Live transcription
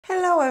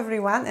Hello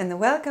everyone and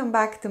welcome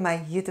back to my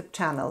YouTube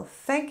channel.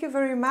 Thank you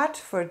very much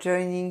for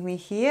joining me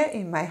here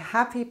in my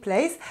happy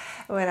place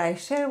where I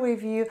share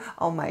with you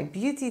all my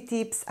beauty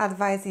tips,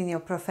 advice in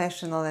your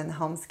professional and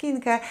home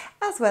skincare,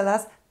 as well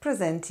as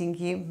presenting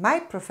you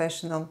my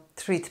professional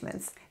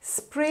treatments.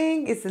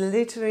 Spring is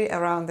literally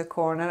around the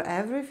corner.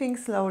 Everything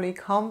slowly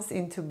comes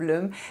into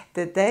bloom.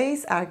 The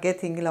days are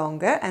getting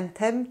longer and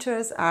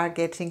temperatures are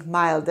getting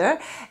milder,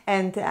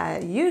 and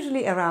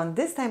usually around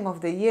this time of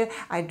the year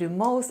I do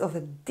most of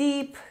the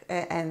deep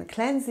and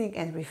cleansing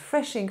and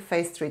refreshing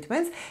face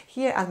treatments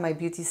here at my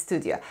beauty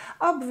studio.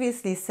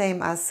 Obviously,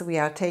 same as we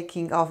are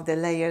taking off the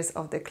layers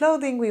of the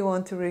clothing, we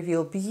want to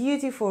reveal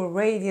beautiful,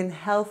 radiant,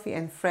 healthy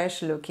and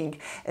fresh looking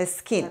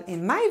skin.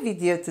 In my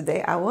video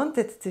today I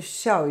wanted to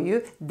show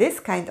you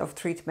this kind of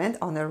treatment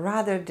on a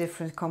rather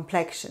different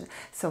complexion.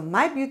 So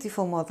my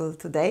beautiful model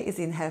today is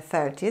in her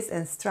 30s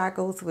and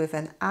struggles with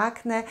an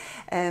acne,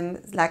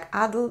 like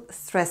adult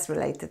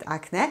stress-related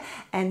acne,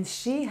 and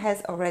she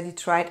has already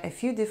tried a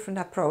few different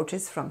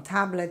approaches from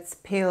tablets,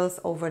 pills,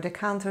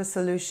 over-the-counter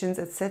solutions,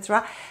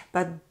 etc.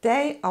 But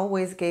they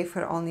always gave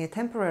her only a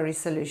temporary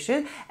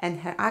solution,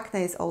 and her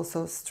acne is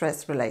also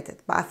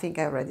stress-related. But I think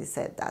I already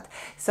said that.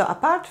 So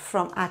apart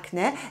from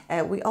acne,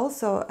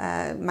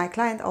 my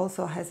client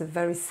also has a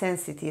very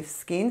sensitive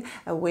skin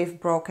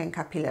with broken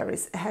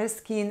capillaries. Her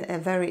skin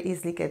very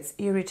easily gets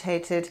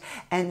irritated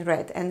and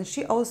red, and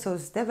she also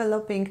is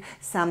developing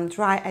some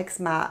dry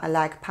eczema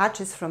like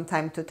patches from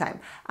time to time.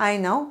 I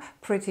know,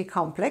 pretty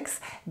complex,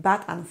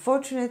 but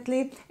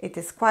unfortunately it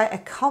is quite a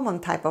common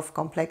type of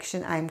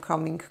complexion I'm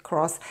coming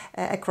across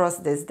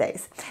these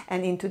days.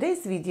 And in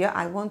today's video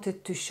I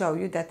wanted to show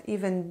you that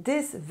even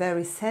this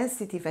very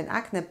sensitive and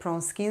acne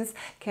prone skins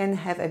can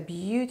have a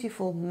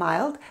beautiful,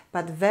 mild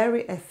but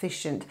very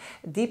efficient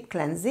deep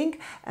cleansing,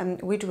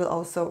 which will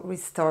also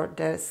restore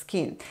the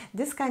skin.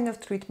 This kind of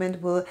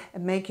treatment will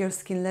make your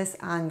skin less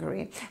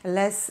angry,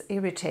 less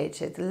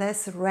irritated,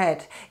 less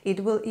red.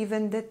 It will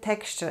even the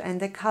texture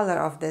and the color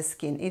of the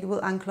skin. It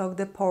will unclog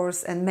the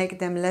pores and make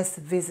them less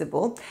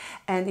visible,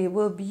 and it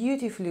will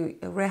beautifully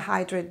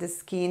rehydrate the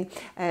skin,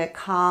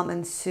 calm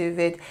and soothe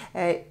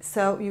it,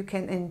 so you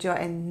can enjoy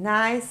a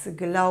nice,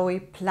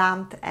 glowy,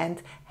 plump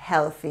and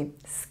healthy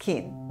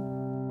skin.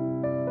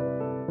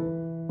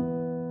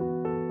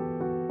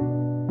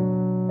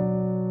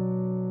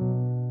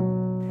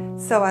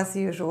 So as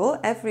usual,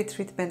 every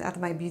treatment at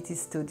my beauty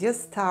studio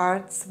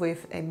starts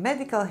with a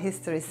medical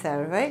history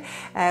survey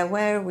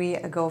where we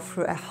go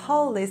through a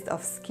whole list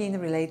of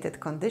skin-related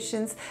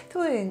conditions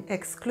to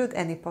exclude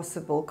any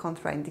possible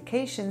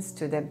contraindications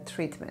to the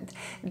treatment.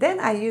 Then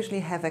I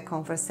usually have a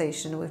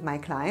conversation with my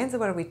clients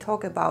where we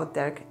talk about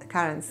their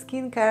current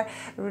skincare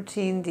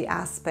routine, the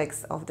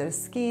aspects of their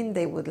skin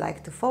they would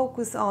like to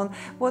focus on,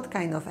 what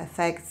kind of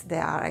effects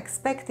they are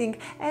expecting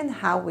and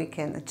how we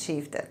can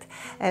achieve that.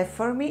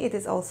 For me, it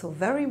is also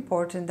very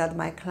important that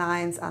my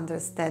clients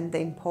understand the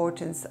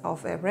importance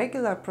of a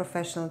regular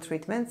professional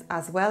treatment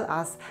as well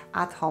as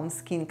at-home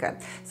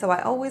skincare. So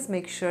I always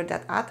make sure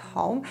that at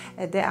home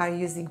they are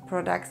using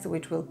products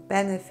which will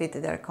benefit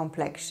their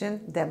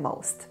complexion the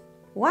most.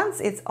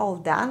 Once it's all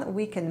done,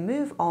 we can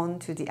move on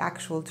to the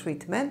actual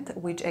treatment,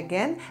 which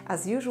again,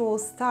 as usual,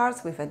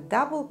 starts with a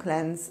double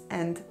cleanse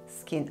and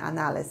skin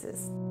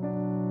analysis.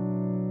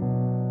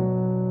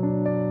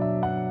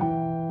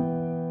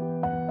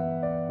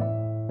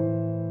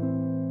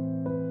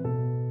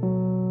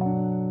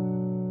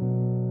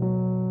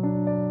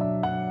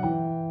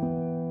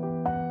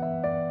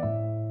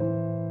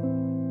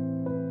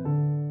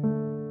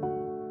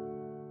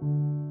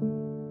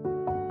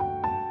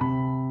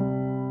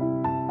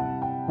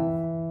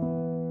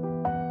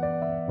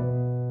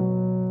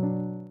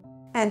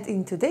 And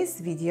in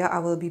today's video I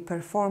will be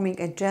performing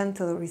a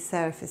gentle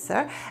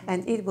resurfacer,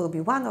 and it will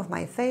be one of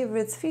my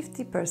favorites,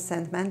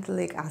 50%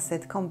 menthylic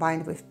acid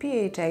combined with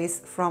PHAs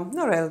from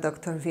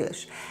Dr.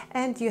 Wilsz.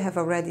 And you have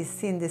already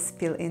seen this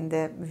pill in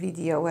the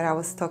video where I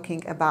was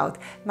talking about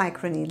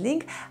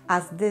microneedling,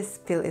 as this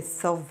pill is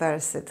so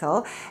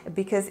versatile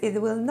because it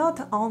will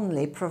not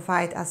only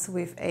provide us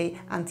with a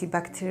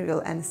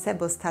antibacterial and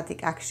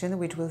seborrheic action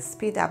which will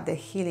speed up the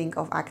healing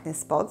of acne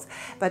spots,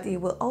 but it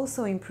will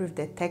also improve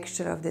the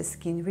texture of the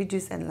skin,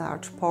 reduce and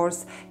enlarge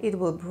pores, it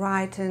will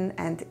brighten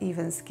and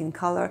even skin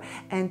color,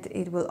 and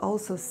it will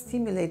also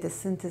stimulate the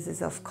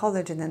synthesis of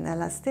collagen and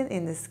elastin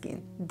in the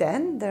skin.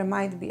 Then there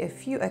might be a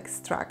few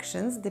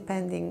extractions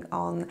depending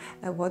on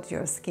what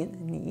your skin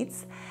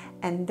needs,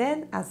 and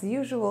then as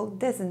usual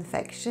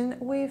disinfection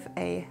with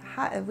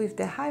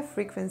the high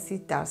frequency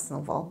Darce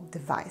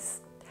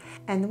device.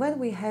 And when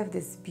we have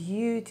this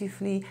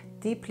beautifully,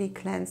 deeply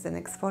cleansed and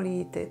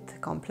exfoliated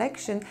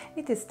complexion,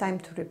 it is time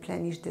to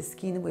replenish the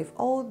skin with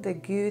all the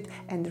good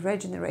and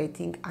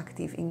regenerating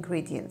active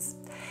ingredients.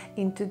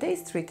 In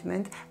today's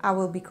treatment, I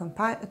will be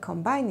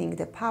combining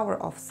the power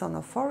of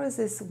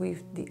sonophoresis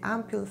with the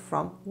ampule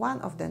from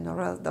one of the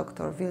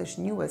Dr. Wil's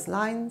newest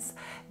lines,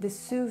 the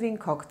Soothing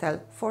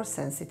Cocktail for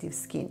Sensitive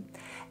Skin.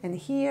 And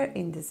here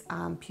in this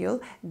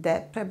ampule,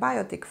 the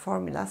prebiotic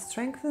formula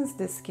strengthens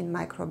the skin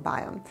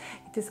microbiome.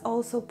 It is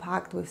also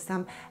packed with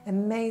some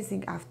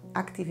amazing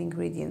active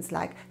ingredients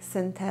like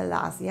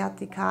Centella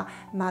asiatica,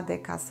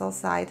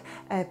 Madecassoside,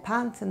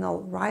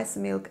 panthenol, rice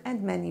milk,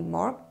 and many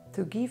more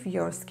to give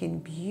your skin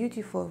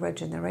beautiful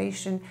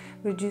regeneration,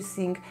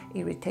 reducing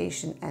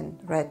irritation and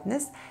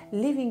redness,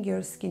 leaving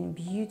your skin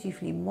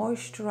beautifully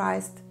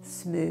moisturized,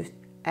 smooth,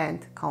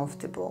 and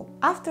comfortable.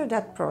 After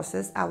that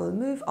process, I will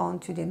move on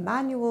to the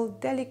manual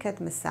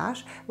delicate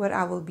massage, where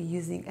I will be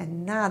using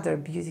another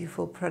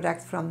beautiful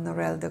product from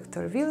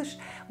Dr. Wil's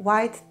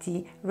White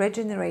Tea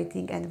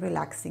Regenerating and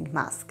Relaxing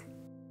Mask.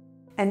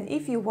 And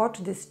if you watch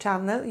this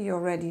channel, you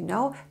already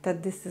know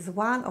that this is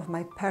one of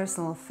my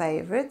personal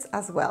favorites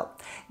as well.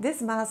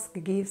 This mask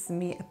gives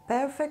me a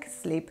perfect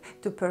sleep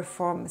to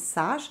perform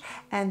massage,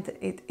 and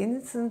it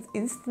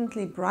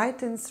instantly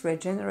brightens,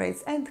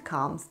 regenerates, and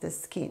calms the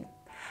skin.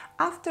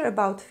 After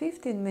about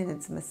 15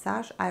 minutes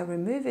massage, I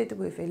remove it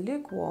with a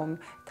lukewarm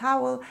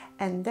towel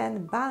and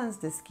then balance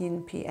the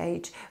skin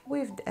pH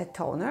with a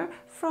toner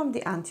from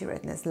the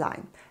anti-redness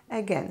line.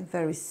 Again,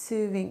 very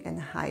soothing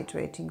and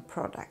hydrating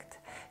product.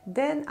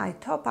 Then I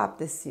top up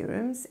the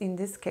serums. In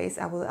this case,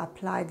 I will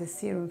apply the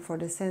serum for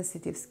the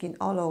sensitive skin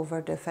all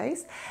over the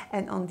face,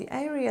 and on the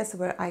areas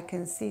where I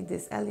can see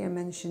this earlier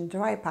mentioned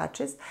dry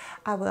patches,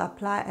 I will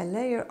apply a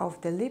layer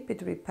of the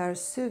lipid repair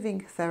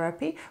soothing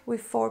therapy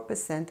with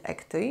 4%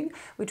 ectoine,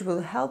 which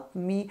will help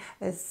me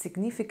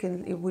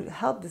significantly, will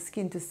help the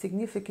skin to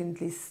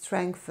significantly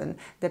strengthen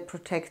the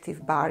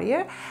protective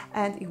barrier,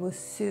 and it will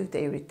soothe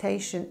the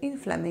irritation,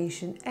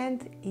 inflammation,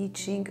 and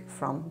itching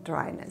from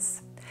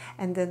dryness.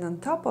 And then on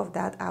top of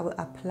that, I will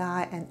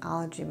apply an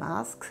algae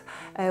mask,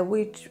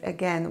 which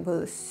again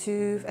will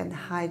soothe and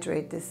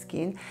hydrate the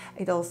skin.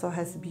 It also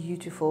has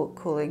beautiful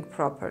cooling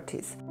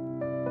properties.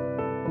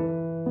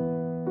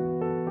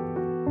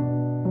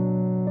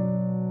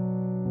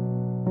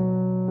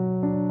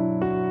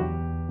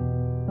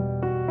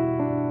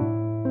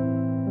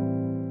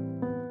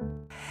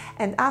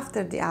 And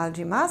after the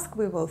algae mask,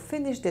 we will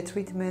finish the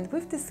treatment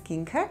with the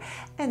skincare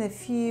and a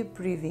few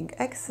breathing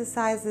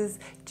exercises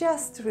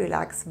just to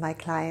relax my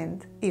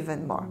client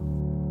even more.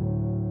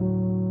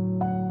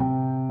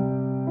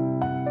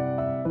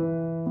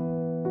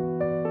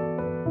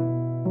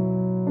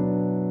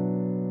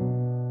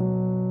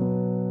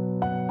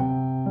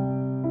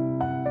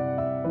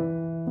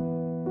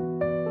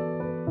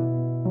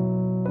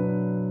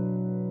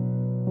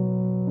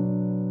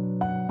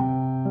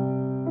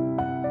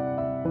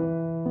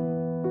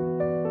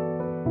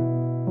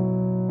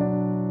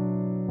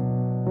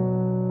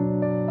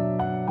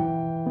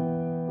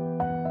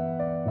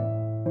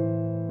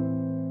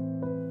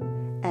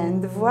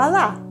 And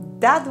voila!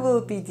 That will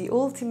be the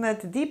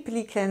ultimate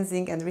deeply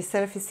cleansing and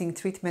resurfacing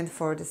treatment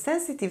for the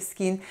sensitive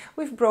skin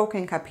with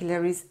broken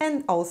capillaries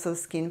and also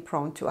skin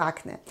prone to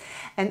acne.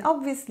 And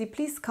obviously,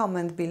 please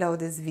comment below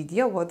this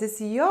video what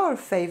is your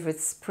favorite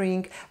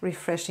spring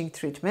refreshing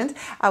treatment.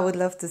 I would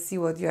love to see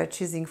what you are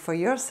choosing for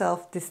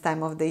yourself this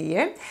time of the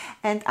year.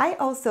 And I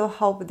also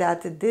hope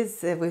that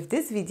with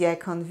this video I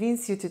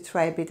convince you to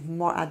try a bit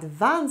more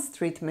advanced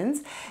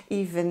treatments,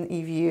 even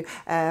if you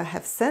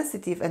have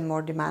sensitive and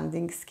more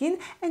demanding skin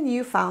and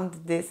you found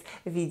this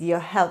video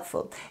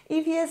helpful.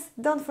 If yes,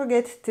 don't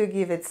forget to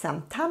give it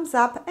some thumbs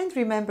up and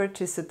remember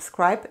to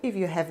subscribe if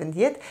you haven't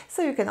yet,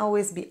 so you can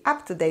always be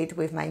up to date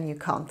with my new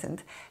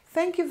content.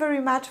 Thank you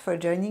very much for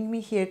joining me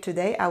here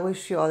today. I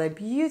wish you all a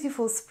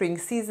beautiful spring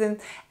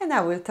season, and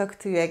I will talk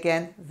to you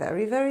again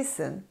very, very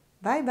soon.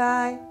 Bye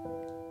bye!